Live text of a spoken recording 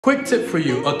Quick tip for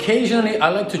you. Occasionally, I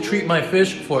like to treat my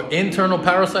fish for internal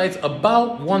parasites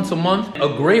about once a month.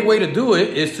 A great way to do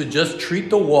it is to just treat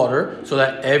the water so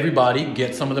that everybody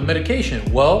gets some of the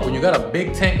medication. Well, when you got a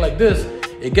big tank like this,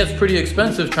 it gets pretty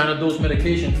expensive trying to dose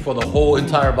medication for the whole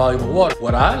entire volume of water.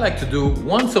 What I like to do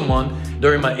once a month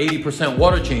during my 80%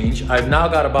 water change, I've now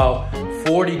got about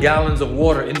 40 gallons of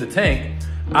water in the tank.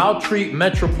 I'll treat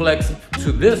Metroplex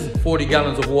to this 40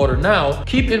 gallons of water now.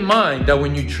 Keep in mind that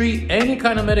when you treat any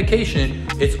kind of medication,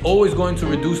 it's always going to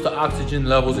reduce the oxygen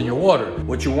levels in your water.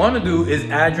 What you want to do is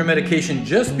add your medication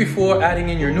just before adding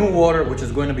in your new water, which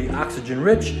is going to be oxygen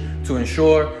rich, to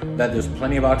ensure that there's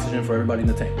plenty of oxygen for everybody in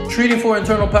the tank. Treating for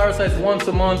internal parasites once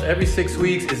a month, every 6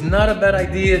 weeks is not a bad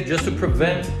idea, just to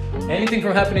prevent anything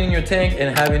from happening in your tank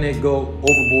and having it go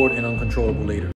overboard and uncontrollable later.